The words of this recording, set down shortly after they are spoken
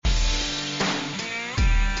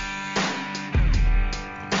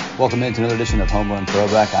Welcome into another edition of Home Run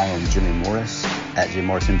Throwback. I am Jimmy Morris at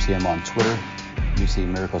JMorrisMCM on Twitter,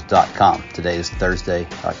 UCMiracles.com. Today is Thursday,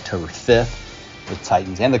 October 5th. The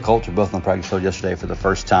Titans and the Colts are both on the practice field yesterday for the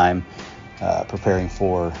first time, preparing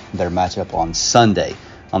for their matchup on Sunday.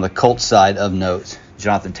 On the Colts side of note,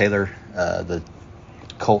 Jonathan Taylor, the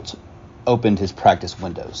Colts opened his practice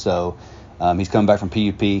window. So he's coming back from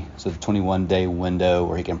PUP, so the 21-day window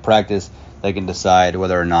where he can practice. They can decide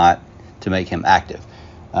whether or not to make him active.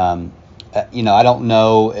 I don't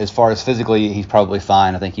know as far as physically, he's probably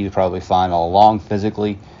fine. I think he was probably fine all along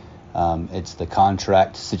physically. It's the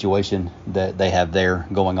contract situation that they have there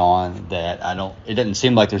going on that it doesn't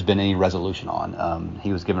seem like there's been any resolution on.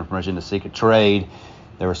 He was given permission to seek a trade.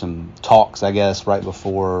 There were some talks, I guess, right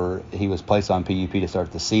before he was placed on PUP to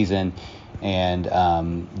start the season, and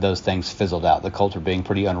those things fizzled out. The Colts are being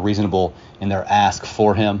pretty unreasonable in their ask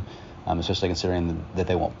for him. Especially considering that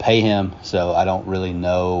they won't pay him. So I don't really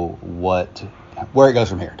know where it goes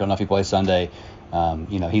from here. Don't know if he plays Sunday.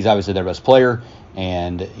 He's obviously their best player,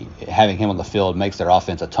 and having him on the field makes their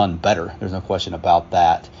offense a ton better. There's no question about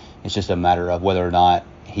that. It's just a matter of whether or not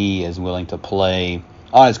he is willing to play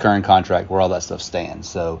on his current contract, where all that stuff stands.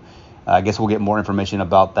 So I guess we'll get more information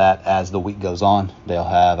about that as the week goes on. They'll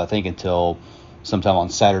have, I think, until sometime on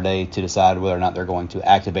Saturday to decide whether or not they're going to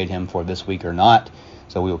activate him for this week or not.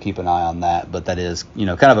 So we will keep an eye on that. But that is,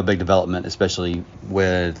 kind of a big development, especially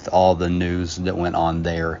with all the news that went on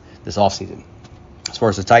there this offseason. As far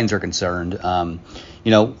as the Titans are concerned, one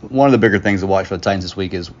of the bigger things to watch for the Titans this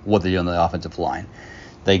week is what they do on the offensive line.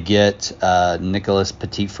 They get Nicholas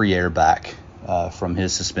Petit-Friere back from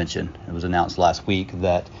his suspension. It was announced last week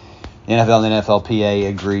that the NFL and the NFLPA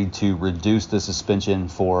agreed to reduce the suspension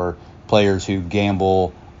for players who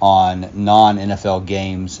gamble on non-NFL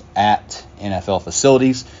games at NFL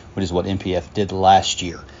facilities, which is what NPF did last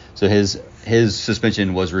year. So his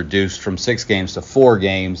suspension was reduced from 6 games to 4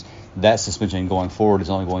 games. That suspension going forward is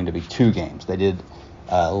only going to be 2 games. They did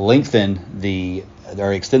extend the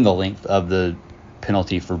length of the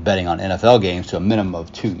penalty for betting on NFL games to a minimum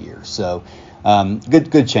of 2 years. So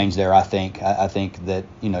good change there, I think. I think that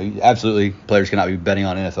absolutely players cannot be betting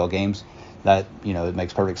on NFL games. That it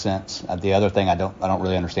makes perfect sense. The other thing I don't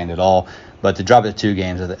really understand at all, but to drop it to 2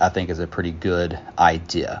 games, I think is a pretty good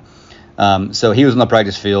idea. So he was on the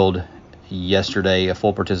practice field yesterday, a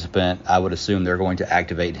full participant. I would assume they're going to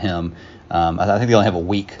activate him. I think they only have a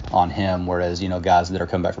week on him, whereas guys that are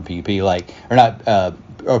coming back from PUP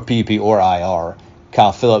or PUP or IR.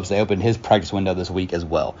 Kyle Phillips, they opened his practice window this week as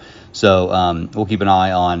well. So we'll keep an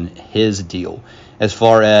eye on his deal. As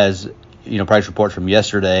far as practice reports from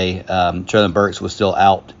yesterday, Traylon Burks was still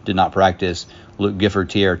out, did not practice. Luke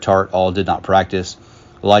Gifford, Tierra Tart all did not practice.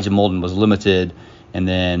 Elijah Molden was limited. And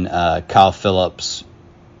then Kyle Phillips,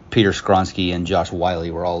 Peter Skoronski, and Josh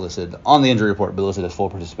Wiley were all listed on the injury report, but listed as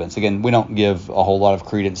full participants. Again, we don't give a whole lot of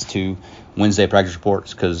credence to Wednesday practice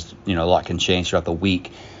reports because, a lot can change throughout the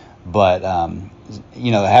week. But,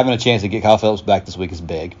 having a chance to get Kyle Phillips back this week is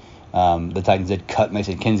big. The Titans did cut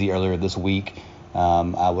Mason Kinsey earlier this week.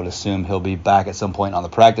 I would assume he'll be back at some point on the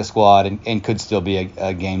practice squad and could still be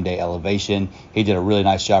a game day elevation. He did a really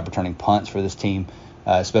nice job returning punts for this team,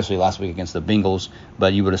 especially last week against the Bengals.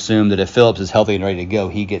 But you would assume that if Phillips is healthy and ready to go,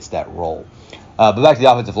 he gets that role. But back to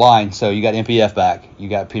the offensive line. So you got NPF back. You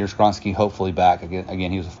got Peter Skoronski hopefully back.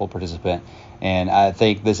 Again, he was a full participant. And I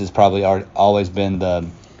think this has probably always been the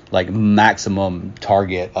maximum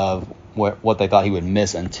target of what they thought he would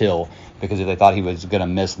miss until. Because if they thought he was going to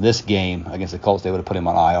miss this game against the Colts, they would have put him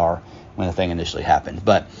on IR when the thing initially happened.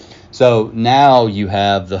 But so now you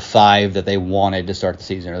have the 5 that they wanted to start the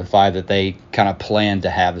season, or the 5 that they kind of planned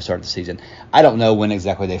to have to start the season. I don't know when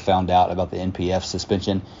exactly they found out about the NPF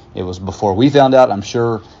suspension. It was before we found out, I'm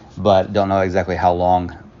sure, but don't know exactly how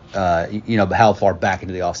long, how far back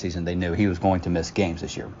into the offseason they knew he was going to miss games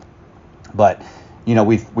this year. But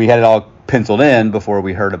we had it all penciled in before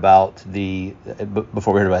we heard about his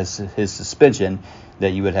suspension,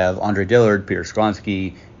 that you would have Andre Dillard, Peter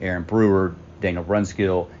Skoronski, Aaron Brewer, Daniel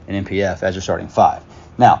Brunskill, and NPF as your starting 5.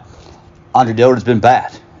 Now, Andre Dillard has been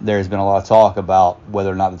bad. There's been a lot of talk about whether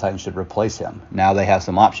or not the Titans should replace him. Now they have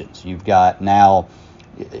some options. You've got now,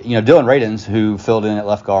 Dylan Radins, who filled in at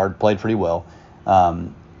left guard, played pretty well.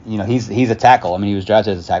 He's a tackle. I mean, he was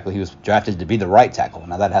drafted as a tackle. He was drafted to be the right tackle.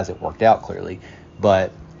 Now that hasn't worked out clearly,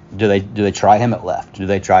 but do they try him at left? Do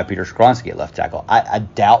they try Peter Skoronski at left tackle? I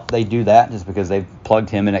doubt they do that, just because they've plugged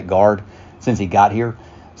him in at guard since he got here.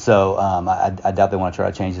 So I doubt they want to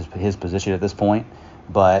try to change his position at this point.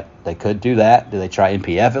 But they could do that. Do they try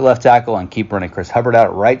NPF at left tackle and keep running Chris Hubbard out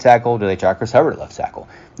at right tackle? Do they try Chris Hubbard at left tackle?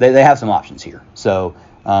 They have some options here. So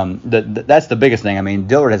That's the biggest thing. I mean,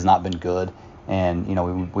 Dillard has not been good, and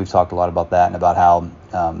we've talked a lot about that and about how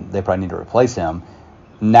they probably need to replace him.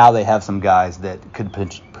 Now they have some guys that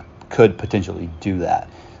could potentially do that.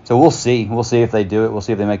 So we'll see. We'll see if they do it. We'll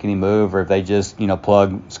see if they make any move, or if they just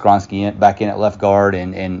plug Skoronski back in at left guard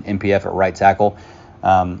and NPF at right tackle.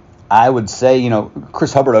 I would say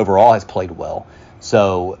Chris Hubbard overall has played well.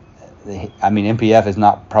 So I mean, NPF is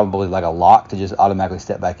not probably like a lock to just automatically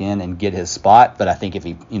step back in and get his spot. But I think if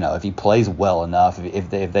he plays well enough, if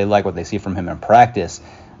they like what they see from him in practice,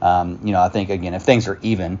 I think again, if things are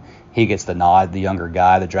even, he gets the nod. The younger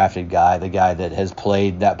guy, the drafted guy, the guy that has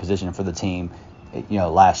played that position for the team,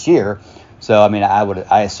 last year. So I mean,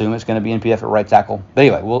 I assume it's going to be NPF at right tackle. But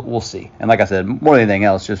anyway, we'll see. And like I said, more than anything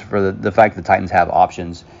else, just for the fact that the Titans have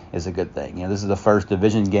options is a good thing. This is the first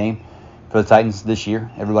division game for the Titans this year.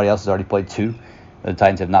 Everybody else has already played 2. The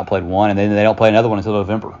Titans have not played 1, and then they don't play another one until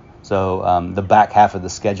November. So the back half of the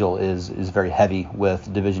schedule is very heavy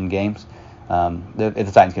with division games. If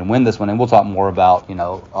the Titans can win this one, and we'll talk more about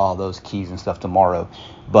all those keys and stuff tomorrow.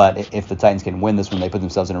 But if the Titans can win this one, they put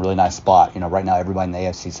themselves in a really nice spot. Right now everybody in the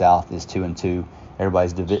AFC South is 2-2.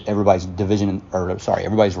 Everybody's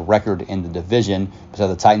record in the division, so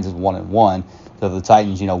the Titans is 1-1. So if the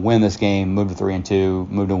Titans, win this game, move to 3-2,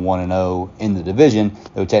 move to 1-0 in the division,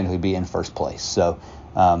 they would technically be in first place. So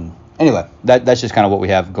anyway, that's just kind of what we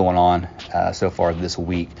have going on so far this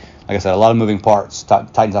week. Like I said, a lot of moving parts.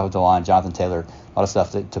 Titans offensive line, Jonathan Taylor, a lot of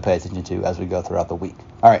stuff to pay attention to as we go throughout the week.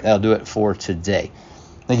 All right, that'll do it for today.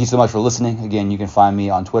 Thank you so much for listening. Again, you can find me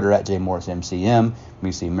on Twitter at jmorrismcm,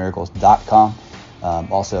 MusicMiracles.com.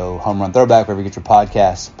 Also, Home Run Throwback, wherever you get your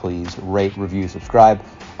podcasts. Please rate, review, subscribe,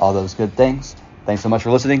 all those good things. Thanks so much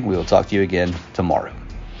for listening. We will talk to you again tomorrow.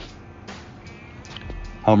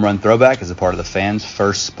 Home Run Throwback is a part of the Fans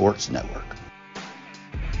First Sports Network.